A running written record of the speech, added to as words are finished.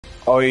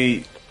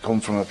I come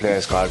from a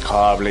place called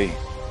Carbley.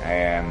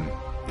 I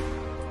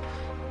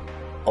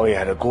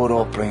had a good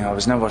upbringing. I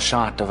was never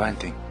short of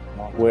anything.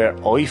 Where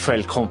I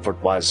felt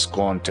comfort was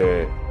going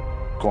to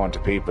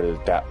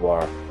people that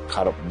were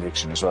caught up in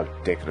addiction as well.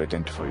 They could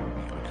identify with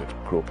me. I could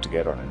grow up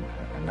together and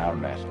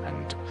learn that.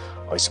 And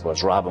I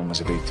suppose robbing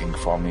was a big thing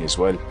for me as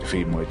well. To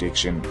feed my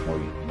addiction,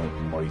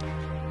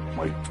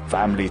 my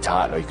family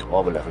thought like,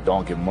 oh well, if I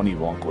don't give money, I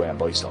won't go out and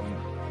buy something.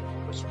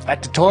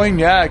 At the time,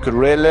 yeah, I could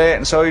relate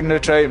inside in the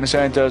treatment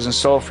centres and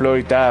stuff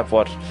like that,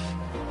 but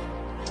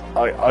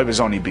I was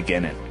only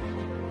beginning.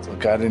 I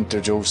got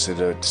introduced to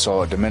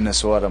the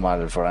Minnesota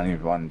model. For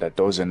anyone that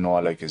doesn't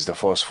know, like, is the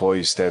first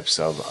 5 steps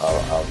of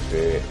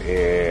the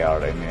AA or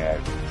NA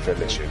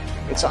fellowship.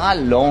 It's all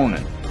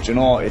learning, you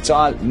know. It's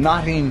all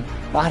nothing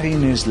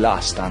is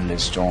lost on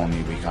this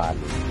journey we got.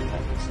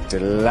 The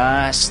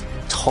last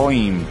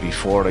time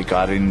before I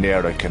got in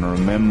there, I can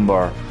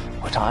remember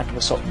I thought there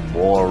was something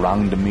more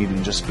wrong than me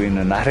than just being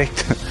an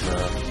addict.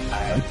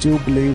 I do believe